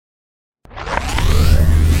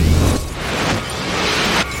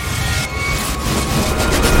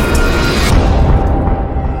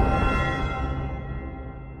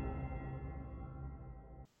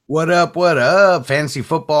What up? What up? Fantasy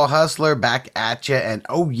Football Hustler back at you. And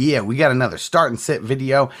oh, yeah, we got another start and sit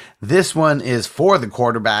video. This one is for the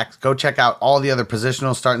quarterbacks. Go check out all the other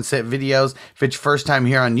positional start and sit videos. If it's your first time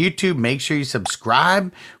here on YouTube, make sure you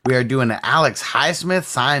subscribe. We are doing an Alex Highsmith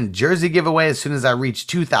signed jersey giveaway as soon as I reach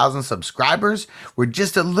 2,000 subscribers. We're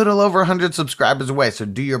just a little over 100 subscribers away, so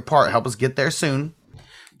do your part. Help us get there soon.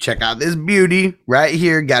 Check out this beauty right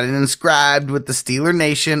here. Got it inscribed with the Steeler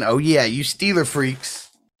Nation. Oh, yeah, you Steeler freaks.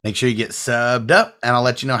 Make sure you get subbed up, and I'll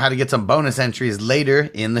let you know how to get some bonus entries later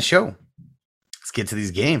in the show. Let's get to these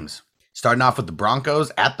games. Starting off with the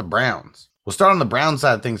Broncos at the Browns. We'll start on the Browns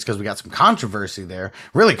side of things because we got some controversy there.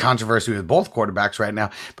 Really controversy with both quarterbacks right now.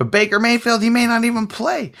 But Baker Mayfield, he may not even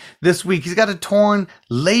play this week. He's got a torn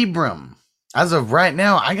labrum. As of right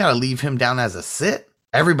now, I got to leave him down as a sit.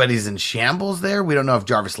 Everybody's in shambles there. We don't know if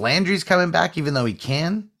Jarvis Landry's coming back, even though he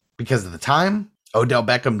can because of the time. Odell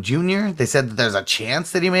Beckham Jr., they said that there's a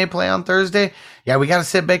chance that he may play on Thursday. Yeah, we got to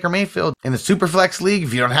sit Baker Mayfield. In the Superflex League,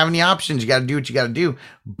 if you don't have any options, you got to do what you got to do.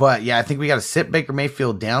 But yeah, I think we got to sit Baker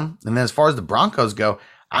Mayfield down. And then as far as the Broncos go,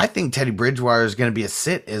 I think Teddy Bridgewater is going to be a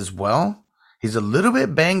sit as well. He's a little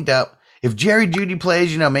bit banged up. If Jerry Jeudy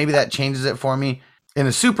plays, maybe that changes it for me. In a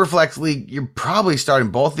Superflex League, you're probably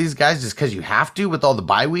starting both these guys just because you have to with all the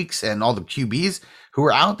bye weeks and all the QBs who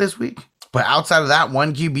are out this week. But outside of that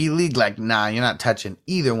one QB league, nah, you're not touching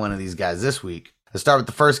either one of these guys this week. Let's start with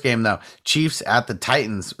the first game, though. Chiefs at the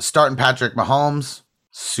Titans. Starting Patrick Mahomes.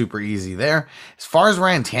 Super easy there. As far as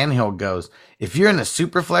Ryan Tannehill goes, if you're in a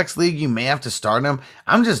Superflex League, you may have to start him.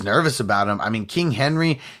 I'm just nervous about him. I mean, King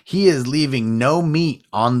Henry, he is leaving no meat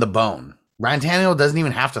on the bone. Ryan Tannehill doesn't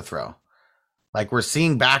even have to throw. Like we're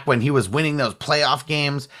seeing back when he was winning those playoff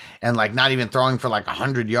games and not even throwing for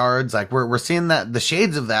 100 yards. We're seeing that the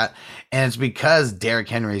shades of that. And it's because Derrick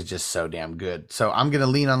Henry is just so damn good. So I'm going to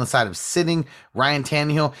lean on the side of sitting Ryan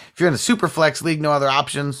Tannehill. If you're in a super flex league, no other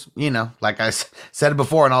options, like I said it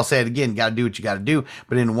before and I'll say it again, got to do what you got to do.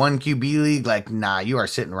 But in one QB league, nah, you are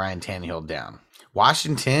sitting Ryan Tannehill down.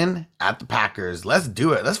 Washington at the Packers. Let's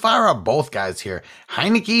do it. Let's fire up both guys here.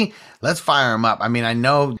 Heineke, let's fire him up. I mean, I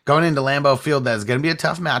know going into Lambeau Field, that's going to be a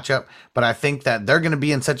tough matchup, but I think that they're going to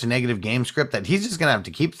be in such a negative game script that he's just going to have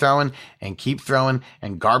to keep throwing,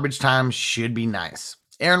 and garbage time should be nice.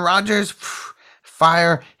 Aaron Rodgers,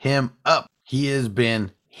 fire him up. He has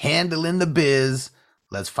been handling the biz.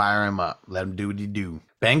 Let's fire him up. Let him do what he do.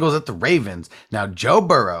 Bengals at the Ravens. Now, Joe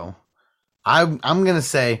Burrow, I'm going to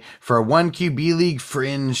say for a 1 QB league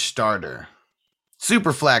fringe starter.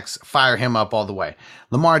 Superflex, fire him up all the way.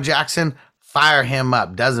 Lamar Jackson, fire him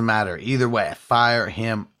up. Doesn't matter. Either way, fire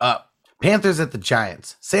him up. Panthers at the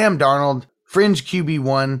Giants. Sam Darnold, fringe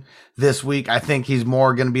QB1 this week. I think he's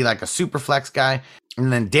more going to be like a Superflex guy.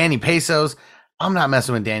 And then Danny Pesos. I'm not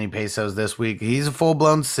messing with Danny Pesos this week. He's a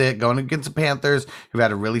full-blown sit going against the Panthers who've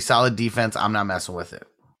had a really solid defense. I'm not messing with it.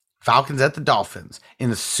 Falcons at the Dolphins.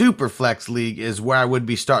 In the Superflex League is where I would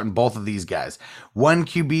be starting both of these guys. 1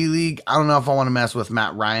 QB league, I don't know if I want to mess with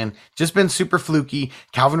Matt Ryan. Just been super fluky.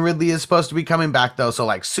 Calvin Ridley is supposed to be coming back though, so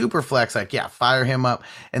Superflex, yeah, fire him up.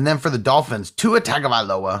 And then for the Dolphins, Tua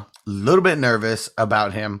Tagovailoa. A little bit nervous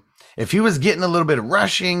about him. If he was getting a little bit of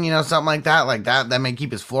rushing, something like that may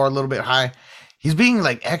keep his floor a little bit high. He's being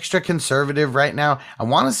extra conservative right now. I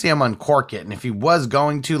want to see him uncork it. And if he was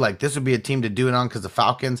going to, this would be a team to do it on because the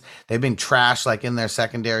Falcons, they've been trash in their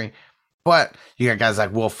secondary. But you got guys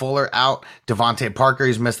like Will Fuller out. Devontae Parker,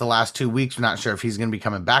 he's missed the last 2 weeks. We're not sure if he's going to be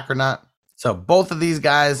coming back or not. So both of these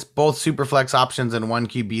guys, both super flex options in 1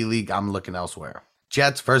 QB league, I'm looking elsewhere.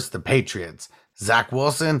 Jets versus the Patriots. Zach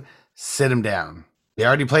Wilson, sit him down. They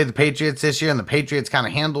already played the Patriots this year and the Patriots kind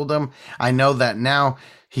of handled them. I know that now.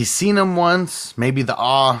 He's seen him once, maybe the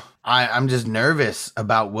awe. I'm just nervous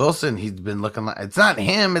about Wilson. He's been looking it's not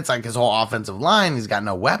him. It's his whole offensive line. He's got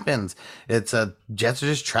no weapons. Jets are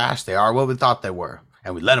just trash. They are what we thought they were.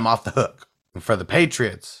 And we let him off the hook. And for the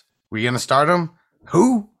Patriots, we going to start him?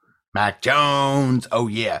 Who? Mac Jones. Oh,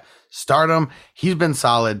 yeah. Start him. He's been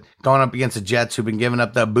solid going up against the Jets who've been giving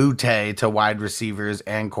up the booty to wide receivers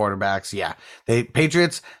and quarterbacks. Yeah.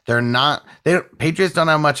 Patriots don't have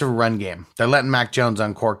much of a run game. They're letting Mac Jones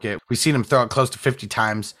uncork it. We've seen him throw it close to 50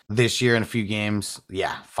 times this year in a few games.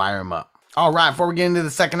 Yeah. Fire him up. All right, before we get into the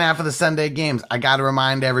second half of the Sunday games, I got to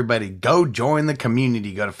remind everybody, go join the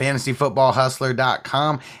community. Go to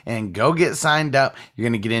fantasyfootballhustler.com and go get signed up. You're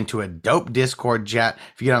going to get into a dope Discord chat.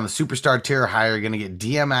 If you get on the Superstar tier or higher, you're going to get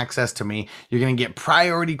DM access to me. You're going to get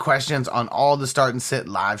priority questions on all the start and sit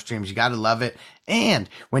live streams. You got to love it. And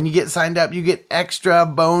when you get signed up, you get extra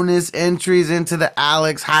bonus entries into the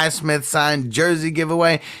Alex Highsmith signed jersey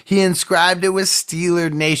giveaway. He inscribed it with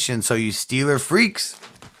Steeler Nation. So you Steeler freaks,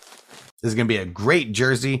 This is going to be a great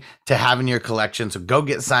jersey to have in your collection. So go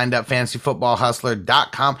get signed up,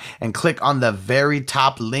 fantasyfootballhustler.com, and click on the very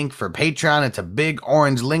top link for Patreon. It's a big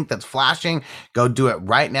orange link that's flashing. Go do it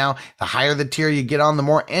right now. The higher the tier you get on, the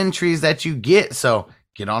more entries that you get. So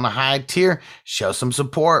get on a high tier, show some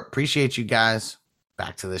support. Appreciate you guys.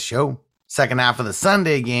 Back to the show. Second half of the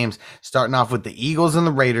Sunday games, starting off with the Eagles and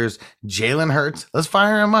the Raiders. Jalen Hurts, let's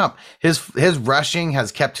fire him up. His rushing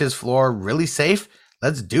has kept his floor really safe.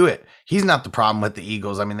 Let's do it. He's not the problem with the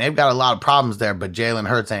Eagles. I mean, they've got a lot of problems there, but Jalen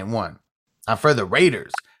Hurts ain't one. Now for the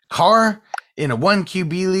Raiders, Carr in a 1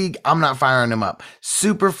 QB league, I'm not firing him up.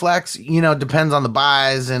 Super flex, depends on the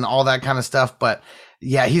buys and all that kind of stuff. But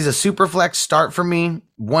yeah, he's a super flex start for me.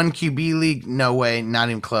 1 QB league, no way, not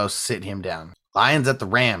even close. Sit him down. Lions at the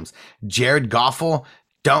Rams. Jared Goff,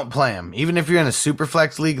 don't play him. Even if you're in a super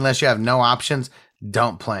flex league, unless you have no options,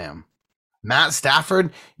 don't play him. Matt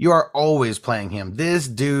Stafford, you are always playing him. This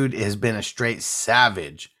dude has been a straight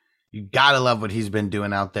savage. You gotta love what he's been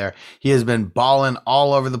doing out there. He has been balling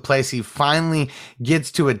all over the place. He finally gets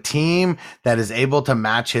to a team that is able to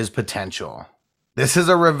match his potential. This is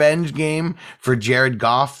a revenge game for Jared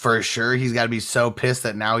Goff for sure. He's got to be so pissed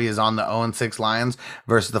that now he is on the 0-6 Lions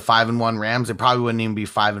versus the 5-1 Rams. It probably wouldn't even be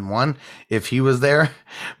 5-1 if he was there.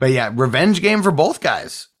 But yeah, revenge game for both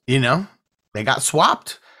guys. They got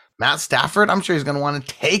swapped. Matt Stafford, I'm sure he's going to want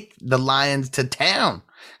to take the Lions to town.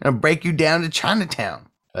 Going to break you down to Chinatown.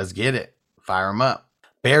 Let's get it. Fire him up.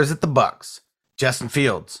 Bears at the Bucks. Justin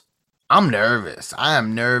Fields. I'm nervous. I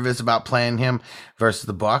am nervous about playing him versus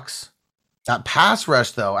the Bucks. That pass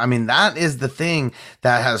rush, though, I mean, that is the thing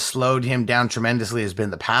that has slowed him down tremendously has been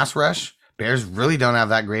the pass rush. Bears really don't have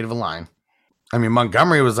that great of a line. I mean,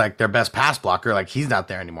 Montgomery was like their best pass blocker. Like, he's not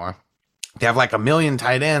there anymore. They have like a million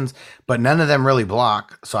tight ends, but none of them really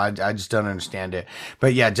block. So I just don't understand it.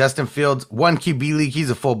 But yeah, Justin Fields, 1 QB league, he's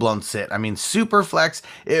a full-blown sit. I mean, super flex,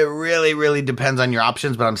 it really, really depends on your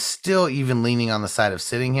options, but I'm still even leaning on the side of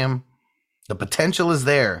sitting him. The potential is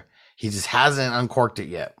there. He just hasn't uncorked it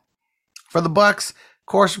yet. For the Bucks, of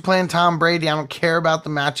course, you're playing Tom Brady. I don't care about the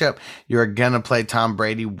matchup. You're going to play Tom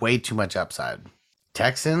Brady. Way too much upside.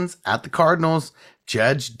 Texans at the Cardinals.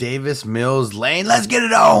 Judge, Davis, Mills, Lane. Let's get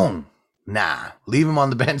it on. Nah, leave him on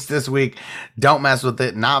the bench this week. Don't mess with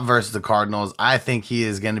it. Not versus the Cardinals. I think he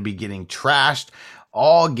is going to be getting trashed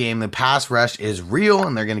all game. The pass rush is real,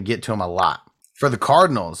 and they're going to get to him a lot. For the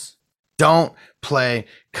Cardinals, don't play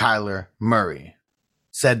Kyler Murray.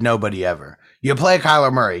 Said nobody ever. You play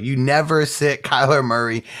Kyler Murray. You never sit Kyler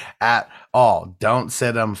Murray at all. Don't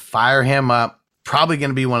sit him. Fire him up. Probably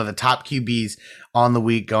going to be one of the top QBs on the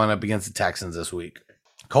week going up against the Texans this week.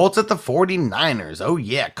 Colts at the 49ers. Oh,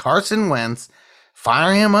 yeah. Carson Wentz.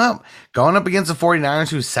 Fire him up. Going up against the 49ers,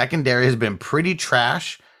 whose secondary has been pretty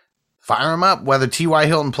trash. Fire him up. Whether T.Y.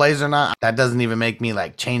 Hilton plays or not, that doesn't even make me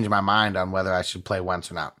change my mind on whether I should play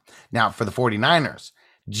Wentz or not. Now, for the 49ers,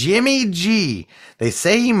 Jimmy G. They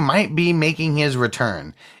say he might be making his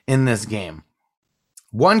return in this game.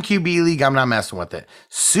 1 QB league, I'm not messing with it.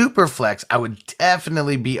 Super flex, I would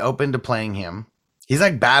definitely be open to playing him. He's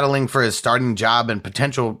battling for his starting job and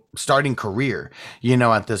potential starting career,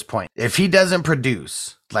 at this point. If he doesn't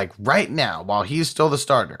produce, right now, while he's still the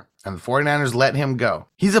starter, and the 49ers let him go,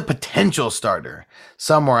 he's a potential starter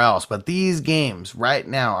somewhere else. But these games right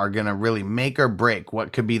now are going to really make or break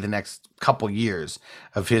what could be the next couple years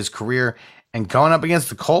of his career. And going up against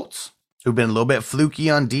the Colts, who've been a little bit fluky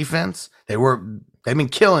on defense, they've been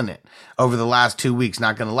killing it over the last 2 weeks,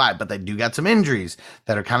 not going to lie, but they do got some injuries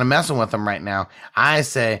that are kind of messing with them right now. I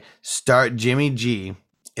say start Jimmy G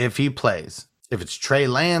if he plays. If it's Trey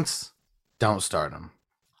Lance, don't start him.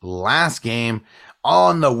 Last game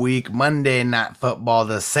on the week, Monday Night Football,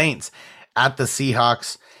 the Saints at the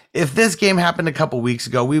Seahawks. If this game happened a couple weeks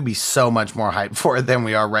ago, we'd be so much more hyped for it than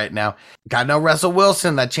we are right now. Got no Russell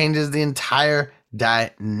Wilson. That changes the entire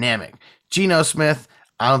dynamic. Geno Smith,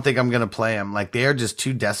 I don't think I'm going to play him. They're just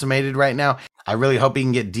too decimated right now. I really hope he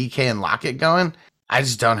can get DK and Lockett going. I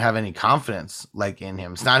just don't have any confidence in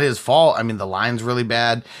him. It's not his fault. I mean, the line's really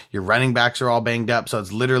bad. Your running backs are all banged up. So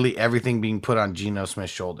it's literally everything being put on Geno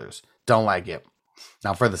Smith's shoulders. Don't like it.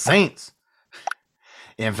 Now for the Saints,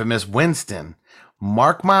 infamous Winston.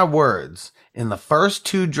 Mark my words. In the first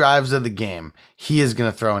 2 drives of the game, he is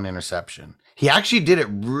going to throw an interception. He actually did it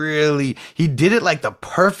he did it the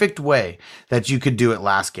perfect way that you could do it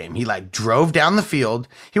last game. He drove down the field.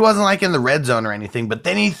 He wasn't in the red zone or anything, but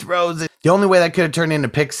then he throws it. The only way that could have turned into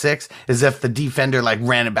pick 6 is if the defender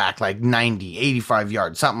ran it back 90, 85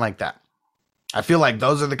 yards, something like that. I feel like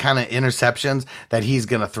those are the kind of interceptions that he's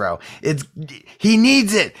going to throw. He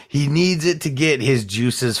needs it. He needs it to get his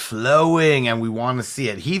juices flowing, and we want to see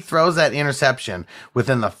it. He throws that interception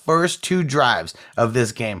within the first 2 drives of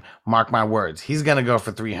this game. Mark my words. He's going to go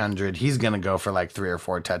for 300. He's going to go for like 3 or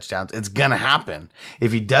 4 touchdowns. It's going to happen.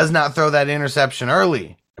 If he does not throw that interception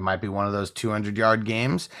early, it might be one of those 200-yard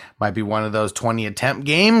games, might be one of those 20-attempt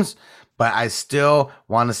games, but I still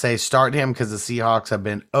want to say start him because the Seahawks have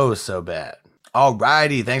been oh so bad.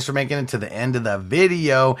 Alrighty, thanks for making it to the end of the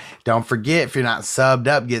video. Don't forget, if you're not subbed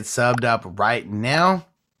up, get subbed up right now.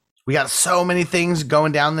 We got so many things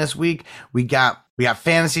going down this week. We got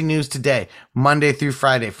fantasy news today, Monday through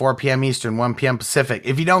Friday, 4 p.m. Eastern, 1 p.m. Pacific.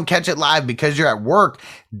 If you don't catch it live because you're at work,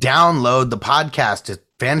 download the podcast. It's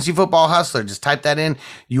Fantasy Football Hustler. Just type that in.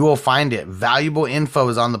 You will find it. Valuable info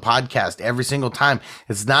is on the podcast every single time.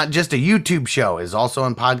 It's not just a YouTube show. It's also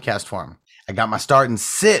in podcast form. I got my start and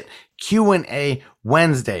sit Q&A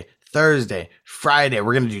Wednesday, Thursday, Friday.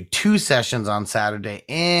 We're going to do 2 sessions on Saturday,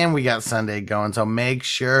 and we got Sunday going. So make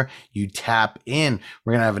sure you tap in.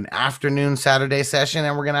 We're going to have an afternoon Saturday session,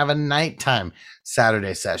 and we're going to have a nighttime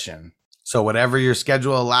Saturday session. So whatever your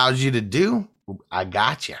schedule allows you to do, I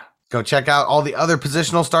got you. Go check out all the other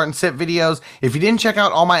positional start and sit videos. If you didn't check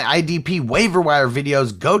out all my IDP waiver wire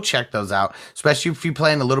videos, go check those out, especially if you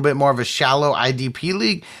play in a little bit more of a shallow IDP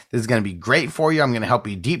league. This is going to be great for you. I'm going to help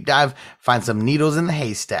you deep dive, find some needles in the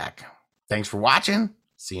haystack. Thanks for watching.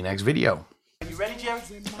 See you next video. Are you ready, Jerry?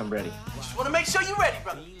 I'm ready. Just want to make sure you're ready,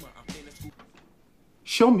 brother.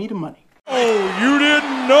 Show me the money. Oh, you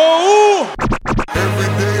didn't know? Every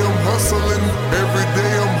day I'm hustling, every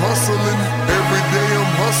day I'm hustling, every day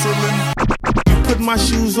I'm hustling. You put my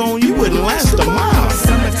shoes on, you wouldn't last a mile.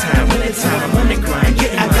 Summertime, wintertime, I'm on the grind.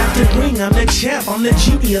 Yeah, I got the ring, I'm the champ, I'm the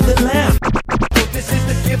genie of the lamp. This is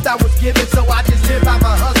the gift I was given, so I just live by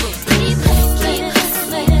my hustle. It's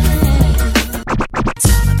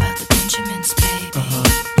all about the Benjamins, baby.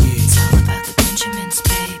 Yeah. It's all about the Benjamins,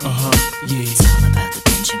 baby. Yeah. It's all about the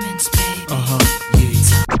Benjamins, baby.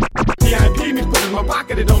 Yeah. VIP me put in my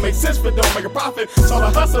pocket, it don't make sense, but don't make a profit. So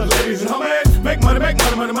I hustle, ladies and homies. Make money, money,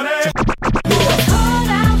 money, money. Called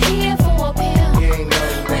out here for a pill.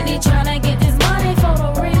 When they tryna get this money for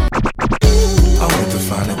the real. I want to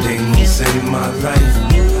find a thing to save my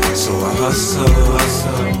life. So I hustle.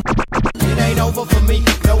 It ain't over for me.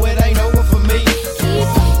 No, it ain't over for me. Keep.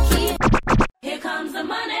 Here comes the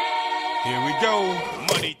money. Here we go.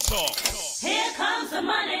 Money talk. Here comes the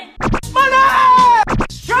money.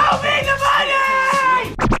 Show me the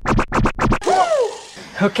money!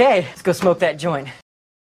 Okay, let's go smoke that joint.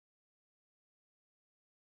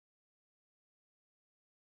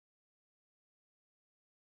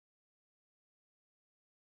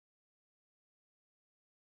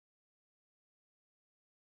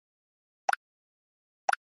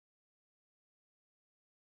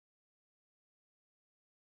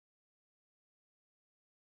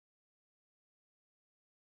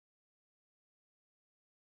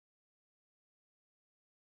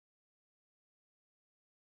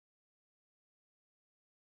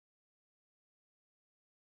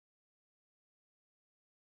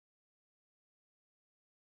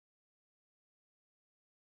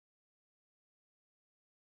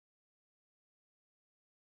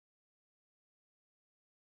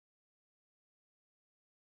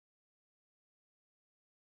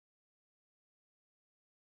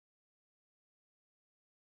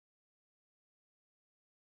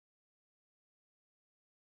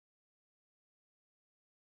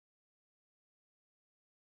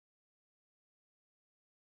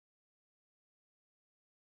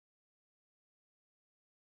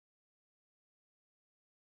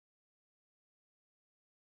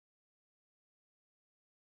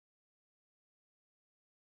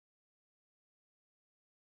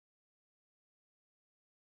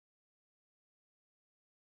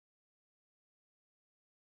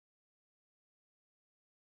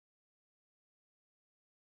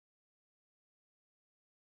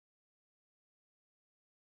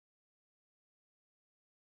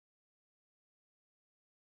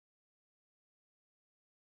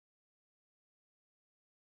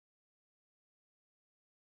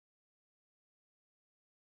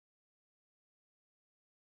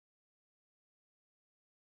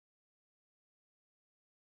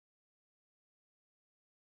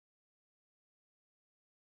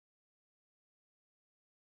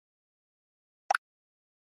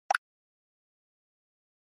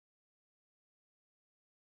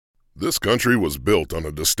 This country was built on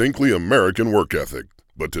a distinctly American work ethic,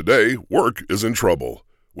 but today, work is in trouble.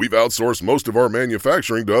 We've outsourced most of our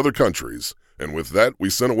manufacturing to other countries, And with that,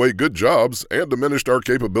 we sent away good jobs and diminished our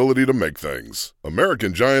capability to make things.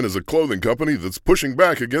 American Giant is a clothing company that's pushing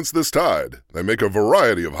back against this tide. They make a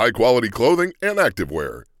variety of high-quality clothing and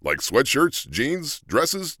activewear, like sweatshirts, jeans,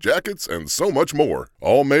 dresses, jackets, and so much more.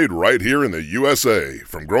 All made right here in the USA,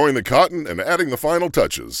 from growing the cotton and adding the final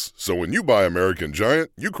touches. So when you buy American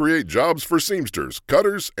Giant, you create jobs for seamsters,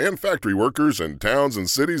 cutters, and factory workers in towns and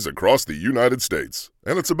cities across the United States.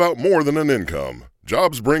 And it's about more than an income.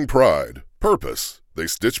 Jobs bring pride, purpose. They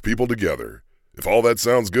stitch people together. If all that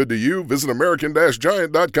sounds good to you, visit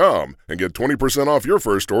American-Giant.com and get 20% off your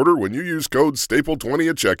first order when you use code STAPLE20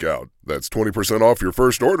 at checkout. That's 20% off your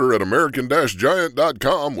first order at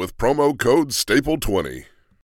American-Giant.com with promo code STAPLE20.